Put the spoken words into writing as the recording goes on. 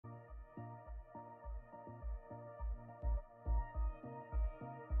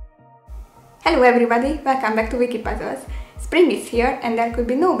Hello everybody, welcome back to Wiki Puzzles. Spring is here and there could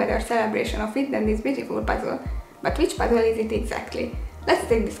be no better celebration of it than this beautiful puzzle. But which puzzle is it exactly? Let's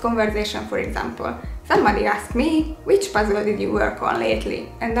take this conversation for example. Somebody asked me, which puzzle did you work on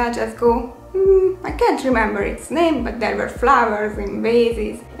lately? And I'll just go, I can't remember its name, but there were flowers in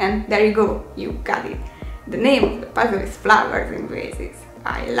vases. And there you go, you got it. The name of the puzzle is Flowers in Vases.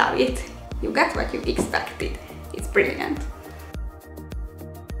 I love it. You got what you expected. It's brilliant.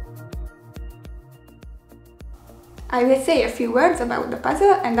 I will say a few words about the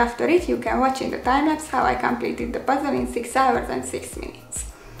puzzle and after it you can watch in the time-lapse how I completed the puzzle in 6 hours and 6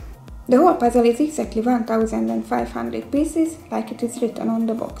 minutes. The whole puzzle is exactly 1500 pieces, like it is written on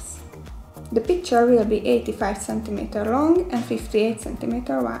the box. The picture will be 85 cm long and 58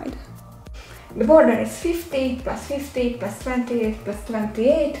 cm wide. The border is 50 plus 50 plus 28 plus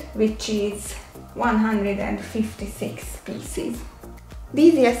 28, which is 156 pieces. The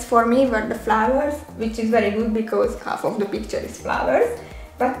easiest for me were the flowers, which is very good because half of the picture is flowers,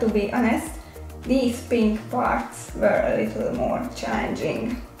 but to be honest, these pink parts were a little more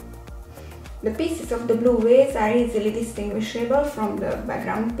challenging. The pieces of the blue vase are easily distinguishable from the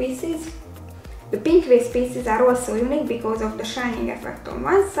background pieces. The pink vase pieces are also unique because of the shining effect on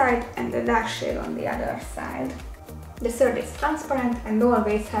one side and the dark shade on the other side. The third is transparent and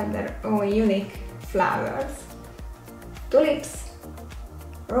always have their own unique flowers. Tulips,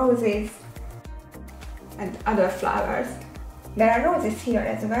 roses and other flowers. There are roses here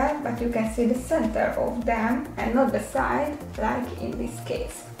as well, but you can see the center of them and not the side, like in this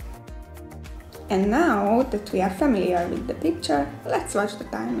case. And now that we are familiar with the picture, let's watch the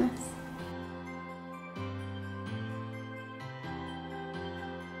time-lapse.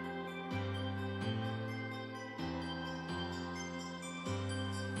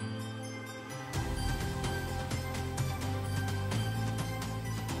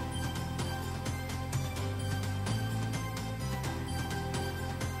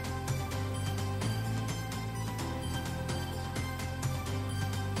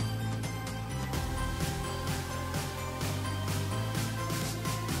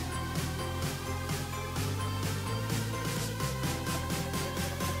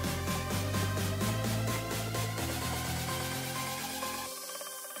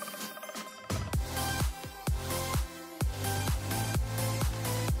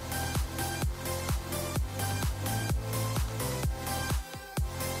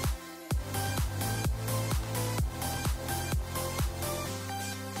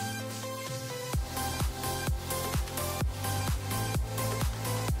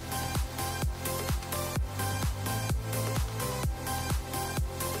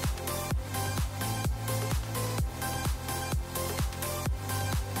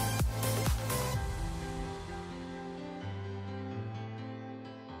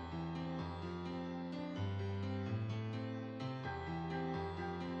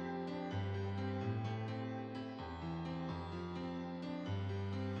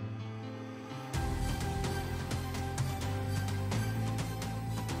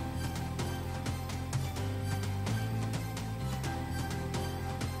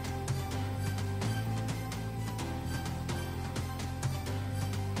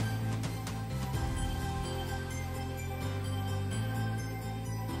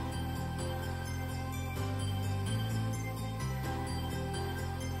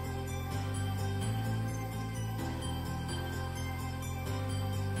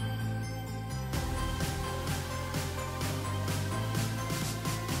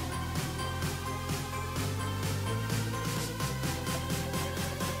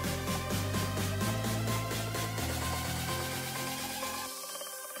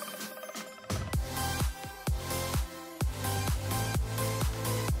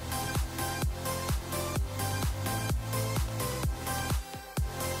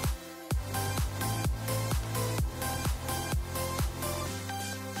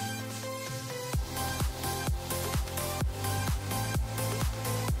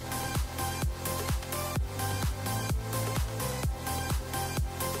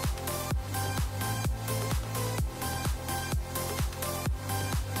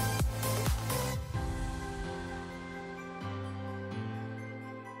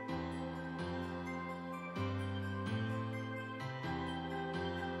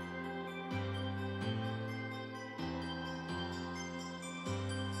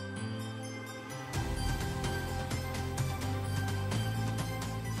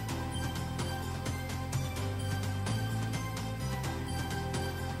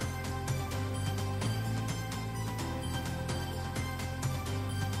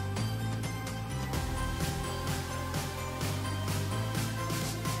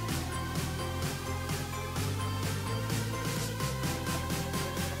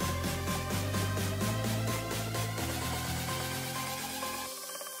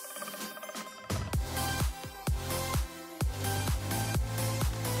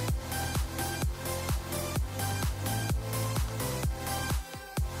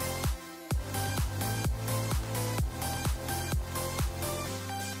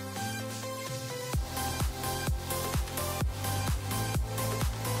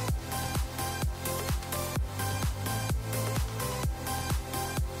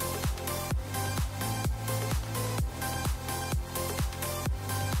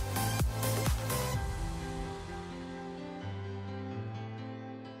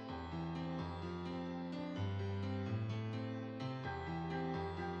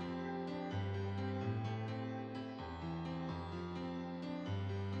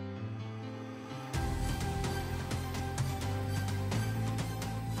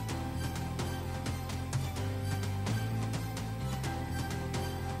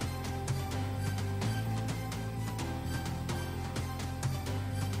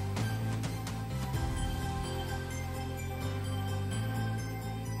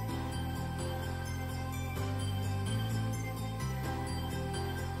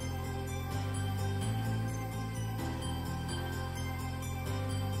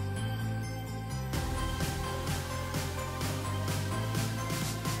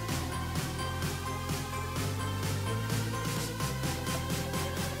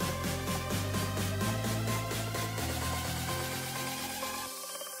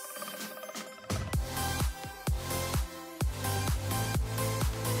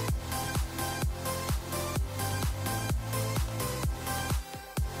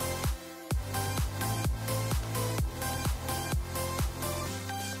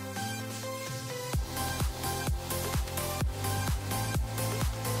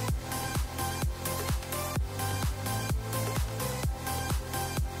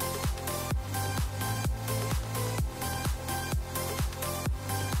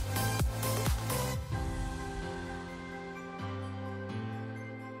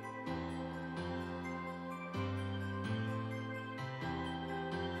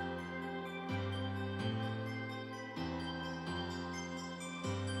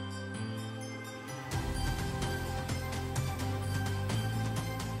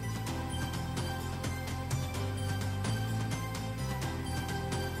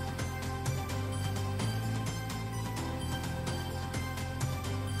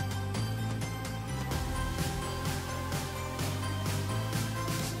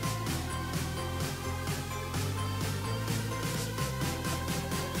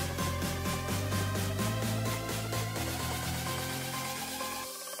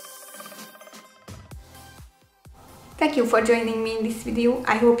 Thank you for joining me in this video.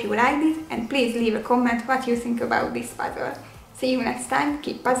 I hope you liked it, and please leave a comment what you think about this puzzle. See you next time,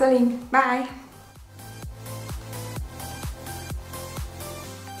 keep puzzling, bye!